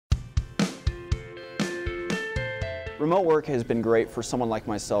Remote work has been great for someone like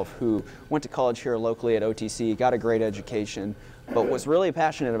myself who went to college here locally at OTC, got a great education, but was really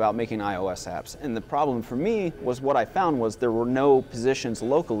passionate about making iOS apps. And the problem for me was what I found was there were no positions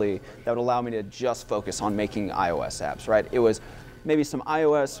locally that would allow me to just focus on making iOS apps, right? It was maybe some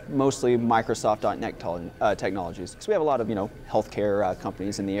iOS, mostly Microsoft.NET technologies. So we have a lot of, healthcare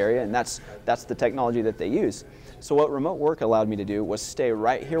companies in the area, and that's the technology that they use. So what remote work allowed me to do was stay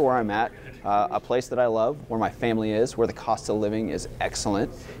right here where I'm at, a place that I love, where my family is, where the cost of living is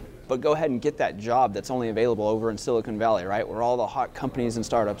excellent, but go ahead and get that job that's only available over in Silicon Valley, right, where all the hot companies and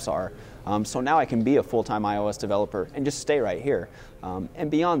startups are. So now I can be a full-time iOS developer and just stay right here.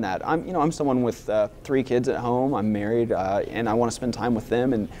 And beyond that, I'm someone with 3 kids at home. I'm married, and I want to spend time with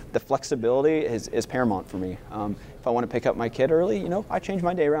them. And the flexibility is paramount for me. If I want to pick up my kid early, I change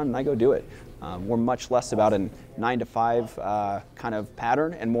my day around and I go do it. We're much less about a 9-to-5 kind of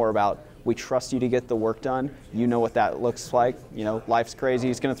pattern, and more about we trust you to get the work done. You know what that looks like. Life's crazy.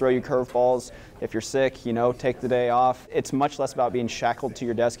 It's going to throw you curveballs. If you're sick, take the day off. It's much less about being shackled to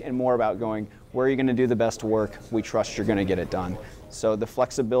your desk and more about going, where are you going to do the best work? We trust you're going to get it done. So the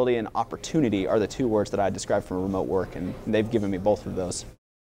flexibility and opportunity are the 2 words that I describe for remote work, and they've given me both of those.